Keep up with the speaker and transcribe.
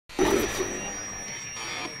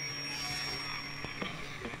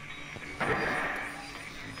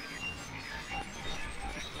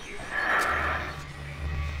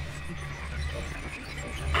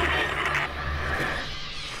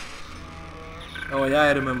Oh yeah,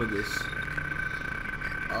 I remember this.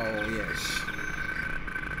 Oh yes.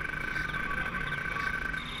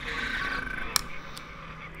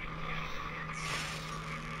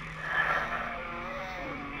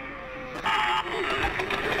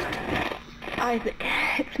 Isaac,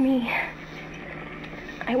 it's me.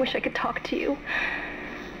 I wish I could talk to you.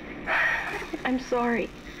 I'm sorry.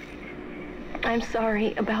 I'm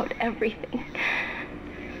sorry about everything.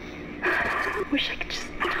 I wish I could just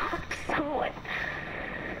talk to someone.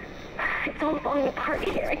 It's all falling apart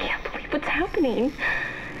here. I can't believe what's happening.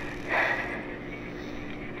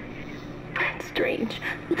 It's strange.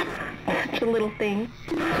 Such a little thing.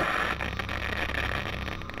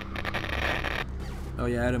 Oh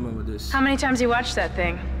yeah, I remember this. How many times you watched that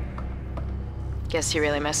thing? Guess you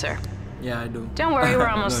really miss her. Yeah, I do. Don't worry, we're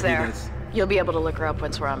almost No, he there. does. You'll be able to look her up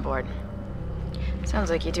once we're on board. Sounds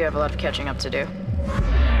like you do have a lot of catching up to do.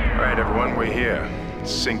 All right, everyone, we're here.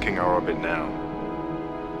 Sinking our orbit now.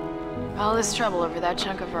 All this trouble over that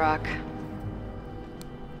chunk of rock.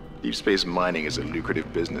 Deep space mining is a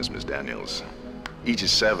lucrative business, Miss Daniels.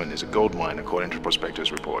 Aegis 7 is a gold mine according to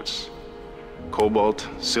prospectors' reports. Cobalt,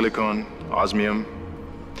 silicon, osmium.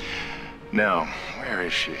 Now, where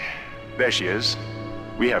is she? There she is.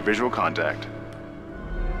 We have visual contact.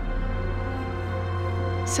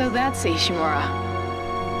 So that's Ishimura.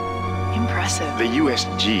 Impressive. The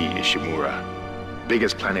USG Ishimura.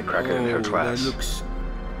 Biggest planet cracker in her That class. looks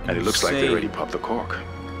And it looks like they insane. already popped the cork.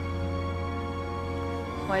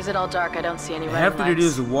 Why is it all dark? I don't see any I red have to lights.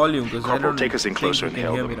 reduce the volume because I Corporal, don't take us in think closer you and can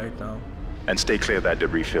hail hear me them. right now. And stay clear of that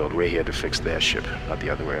debris field. We're here to fix their ship, not the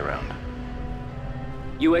other way around.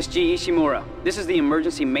 USG Ishimura, this is the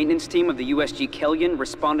emergency maintenance team of the USG Kellion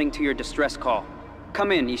responding to your distress call.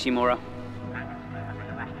 Come in, Ishimura.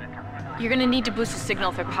 You're gonna need to boost the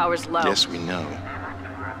signal if their power's low. Yes, we know.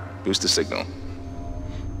 Boost the signal.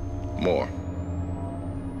 More.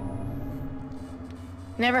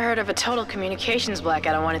 Never heard of a total communications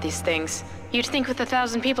blackout on one of these things. You'd think with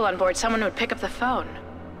 1,000 people on board, someone would pick up the phone.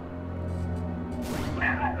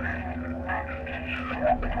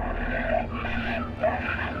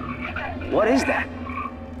 What is that?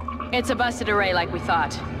 It's a busted array like we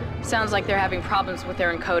thought. Sounds like they're having problems with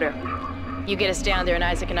their encoder. You get us down there and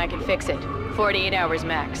Isaac and I can fix it. 48 hours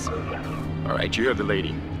max. All right, you heard the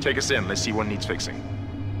lady. Take us in. Let's see what needs fixing.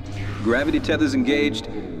 Gravity tethers engaged.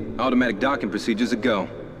 Automatic docking procedures a go.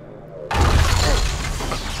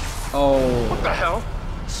 Oh, What the hell?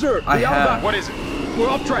 Sir, I have. What is it? We're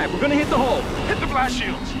off track. We're gonna hit the hull. Hit the blast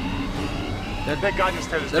shields. That guidance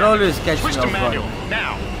tethers That down. always catches Switch me to off guard. manual,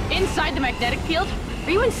 now. Inside the magnetic field?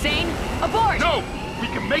 Are you insane? Abort! No! We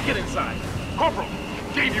can make it inside. Corporal,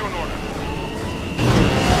 gave you an order.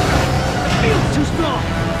 Field's too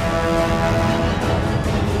strong.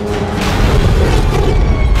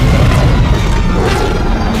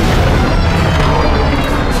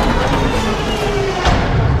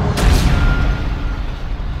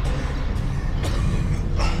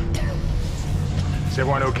 Is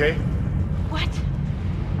everyone okay? What?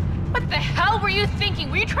 What the hell were you thinking?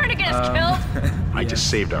 Were you trying to get us killed? I just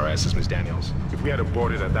saved our asses, Miss Daniels. If we had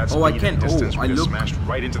aborted at that speed Oh, I and can't- distance, oh, we'd I have look- smashed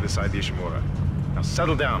right into the side of the Ishimura. Now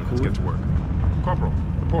settle down. Let's get to work. Corporal,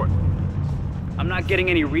 report. I'm not getting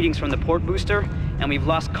any readings from the port booster, and we've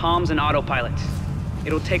lost comms and autopilot.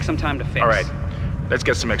 It'll take some time to fix. All right, let's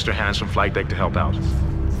get some extra hands from flight deck to help out.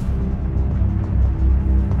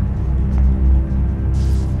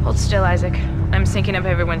 Hold still, Isaac. I'm syncing up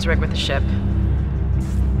everyone's rig with the ship.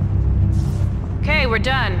 Okay, we're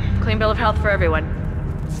done. Clean bill of health for everyone.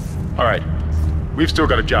 All right, we've still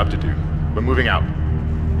got a job to do. We're moving out.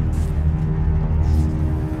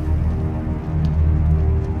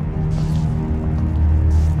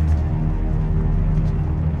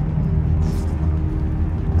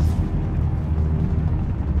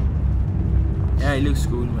 Yeah, it looks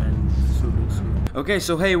cool, man. So looks cool. Okay,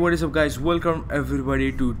 so hey, what is up, guys? Welcome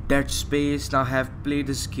everybody to Dead Space. Now, I have played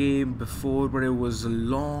this game before, but it was a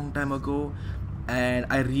long time ago, and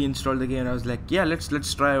I reinstalled the game. And I was like, yeah, let's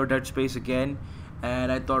try out Dead Space again.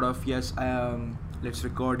 And I thought of yes, let's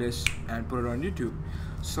record this and put it on YouTube.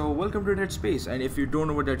 So welcome to Dead Space. And if you don't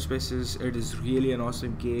know what Dead Space is, it is really an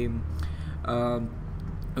awesome game.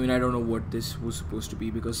 I mean, I don't know what this was supposed to be,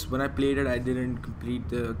 because when I played it, I didn't complete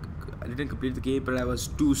the game, but I was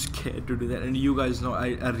too scared to do that. And you guys know I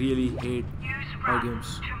really hate horror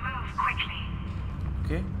games.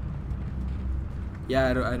 Okay. Yeah,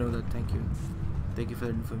 I know that. Thank you for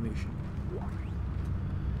that information.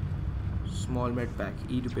 Small med pack.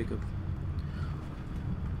 E to pick up.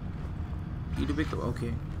 E to pick up.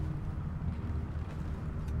 Okay.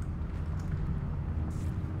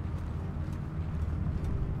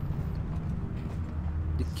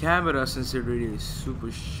 The camera sensitivity is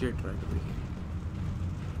super shit right over here.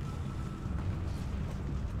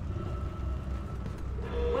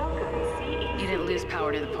 You didn't lose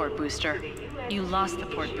power to the port booster. You lost the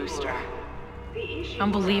port booster.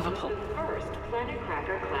 Unbelievable. First Planet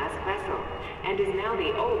Cracker class vessel, and is now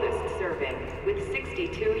the oldest serving, with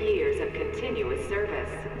 62 years of continuous service.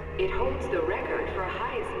 It holds the record for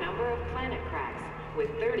highest number of planet cracks, with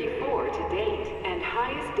 34 to date, and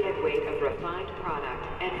highest dead weight of refined product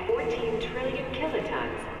at 14 trillion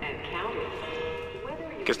kilotons and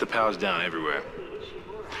counting. Guess the power's down everywhere.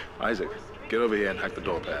 Isaac, get over here and hack the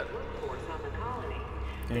door pad.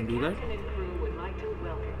 Can I do that?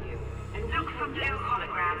 Look for blue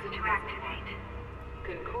holograms to activate.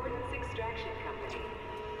 Concordance Extraction Company,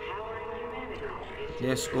 powering humanity.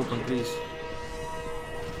 Yes, open please.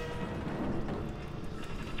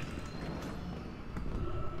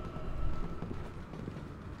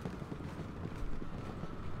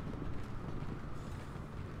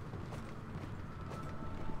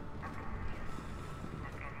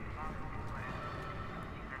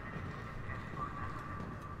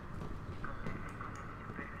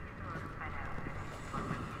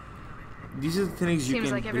 These are the things you Seems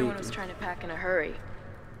can like everyone break. was trying to pack in a hurry.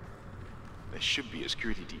 There should be a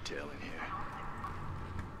security detail in here.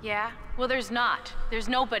 Yeah? Well, there's not. There's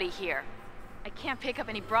nobody here. I can't pick up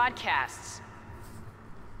any broadcasts.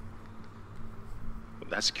 Well,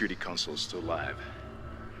 that security console's still live.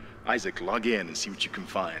 Isaac, log in and see what you can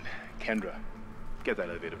find. Kendra, get that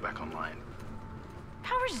elevator back online.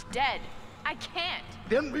 Power's dead. I can't.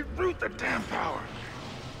 Then reroute the damn power.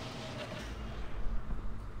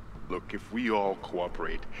 Look, if we all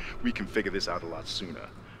cooperate, we can figure this out a lot sooner.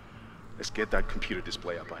 Let's get that computer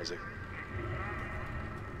display up, Isaac.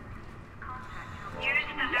 Use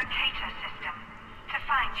the locator system to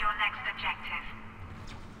find your next objective.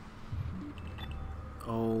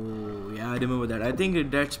 Oh, yeah, I remember that. I think in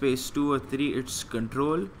Dead Space 2 or 3, it's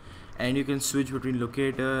control, and you can switch between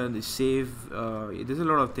locator and the save. There's a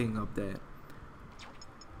lot of things up there.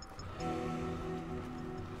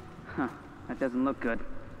 Huh, that doesn't look good.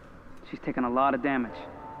 She's taken a lot of damage.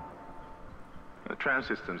 The tram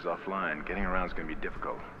system's offline. Getting around's gonna be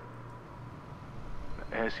difficult.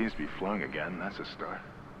 The air seems to be flowing again. That's a start.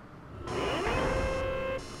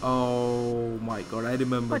 Oh my god, I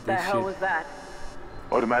remember What the this hell shit. was that?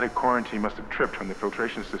 Automatic quarantine must have tripped when the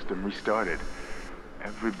filtration system restarted.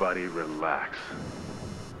 Everybody relax.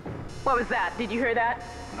 What was that? Did you hear that?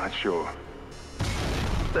 Not sure.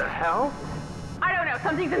 The hell? I don't know.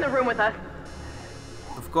 Something's in the room with us.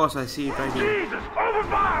 Of course, I see it right here. Jesus! Open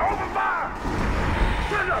fire! Open fire!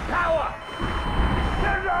 Kendra, power!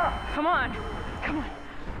 Kendra! Come on. Come on.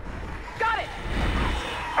 Got it!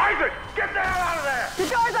 Isaac, get the hell out of there! The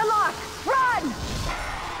door's unlocked! Run!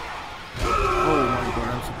 Oh my god,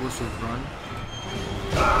 I'm supposed to run.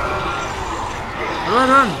 Run,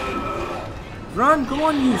 run! Run, come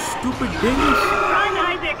on, you stupid dingus! Run,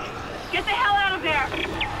 Isaac! Get the hell out of there!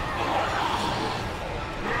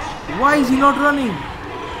 Why is he not running?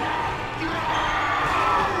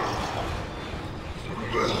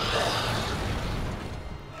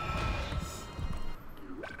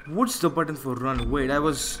 What's the button for run? Wait, I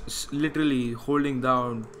was literally holding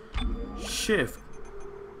down shift.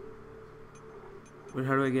 Wait,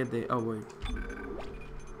 how do I get there? Oh wait.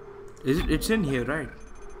 Is it? It's in here, right?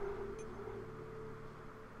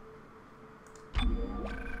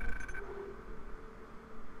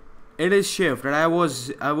 It is shift, and I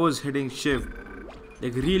was hitting shift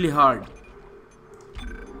like really hard.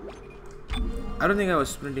 I don't think I was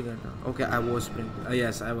sprinting right now. Okay, I was sprinting.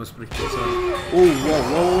 Yes, I was sprinting. Sorry. Oh, whoa,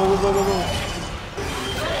 whoa, whoa, whoa, whoa, whoa.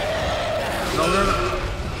 No, no, no.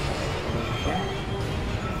 Okay.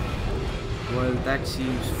 Well, that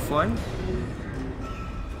seems fun.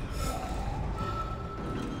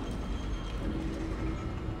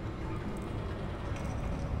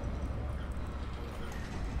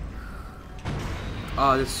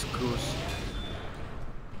 Ah, this is gross.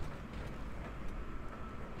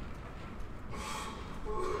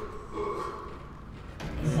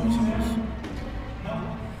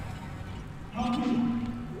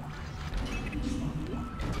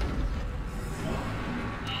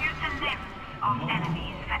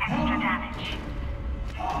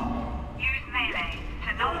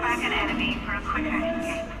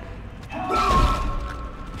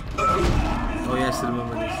 Oh yes, I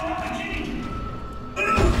remember this.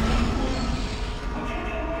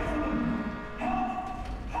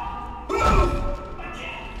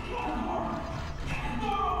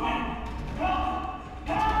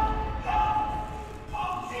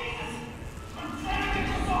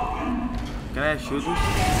 Can I shoot this?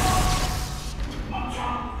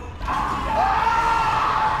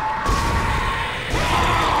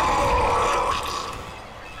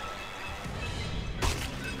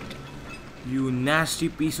 nasty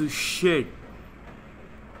piece of shit.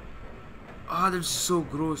 Ah, that's so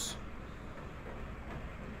gross.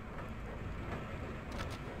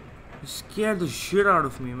 You scared the shit out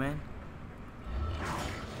of me, man.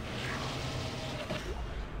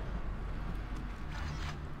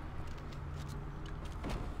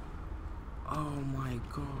 Oh my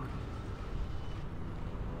god.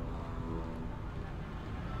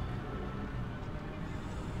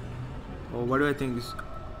 Oh, what do I think is...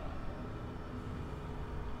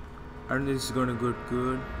 I don't think this is gonna go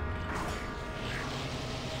good.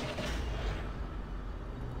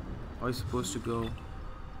 How is it supposed to go?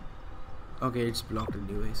 Okay, it's blocked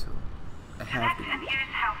anyway, so I have to. Select and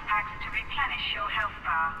use health packs to replenish your health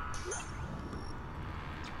bar.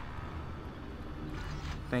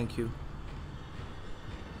 Thank you.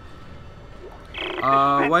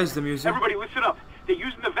 Why is the music? Everybody listen up. They're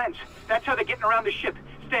using the vents. That's how they're getting around the ship.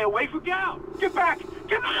 Stay away from... Get out! Get back!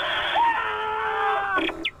 Get back!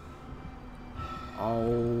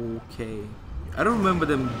 Okay. I don't remember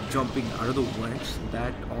them jumping out of the vents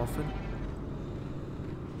that often.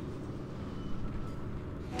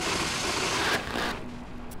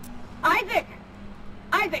 Isaac!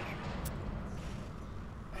 Isaac!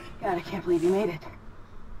 God, I can't believe you made it.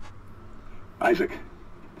 Isaac,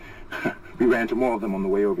 we ran into more of them on the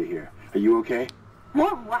way over here. Are you okay?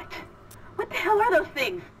 More what? What the hell are those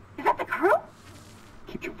things? Is that the crew?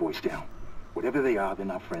 Keep your voice down. Whatever they are, they're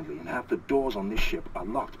not friendly, and half the doors on this ship are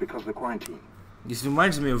locked because of the quarantine. This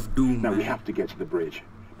reminds me of Doom. Now, we have to get to the bridge.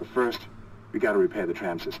 But first, we gotta repair the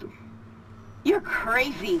tram system. You're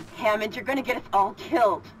crazy, Hammond. You're gonna get us all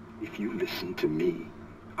killed. If you listen to me,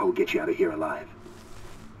 I will get you out of here alive.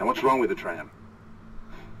 Now, what's wrong with the tram?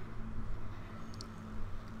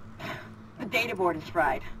 The data board is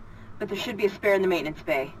fried, but there should be a spare in the maintenance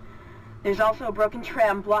bay. There's also a broken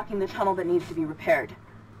tram blocking the tunnel that needs to be repaired.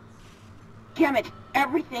 Damn it!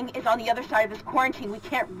 Everything is on the other side of this quarantine. We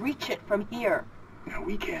can't reach it from here. No,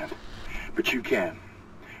 we can't. But you can.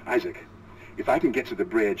 Isaac, if I can get to the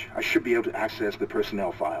bridge, I should be able to access the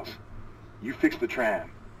personnel files. You fix the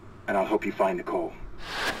tram, and I'll help you find Nicole.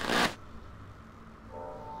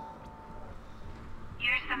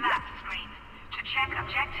 Use the map screen to check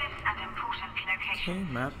objectives and important locations.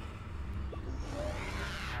 Okay, map.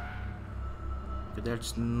 But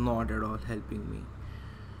that's not at all helping me.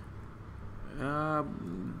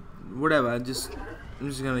 Whatever. I'm just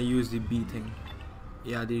gonna use the B thing.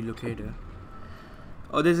 Yeah, the locator.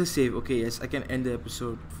 Oh, there's a save. Okay, yes, I can end the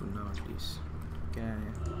episode for now at least. Okay.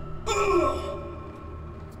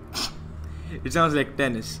 It sounds like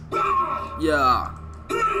tennis. Yeah.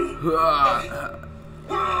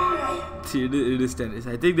 See, it is tennis.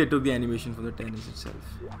 I think they took the animation from the tennis itself.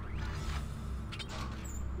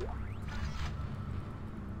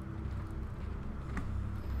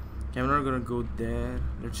 Okay, I'm not gonna go there.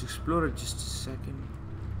 Let's explore it just a second.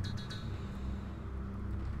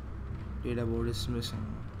 Data board is missing.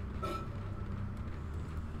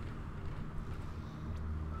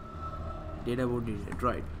 Data board needed,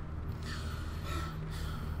 right?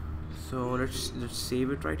 So let's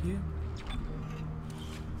save it right here.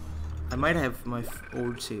 I might have my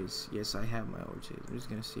old saves. Yes, I have my old saves. I'm just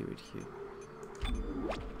gonna save it here.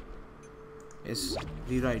 Yes,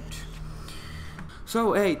 rewrite.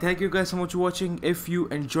 So hey, thank you guys so much for watching. If you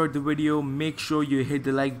enjoyed the video, make sure you hit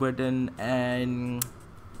the like button and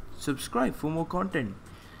subscribe for more content.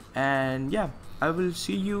 And yeah, I will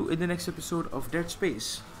see you in the next episode of Dead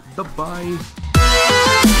Space. Bye bye.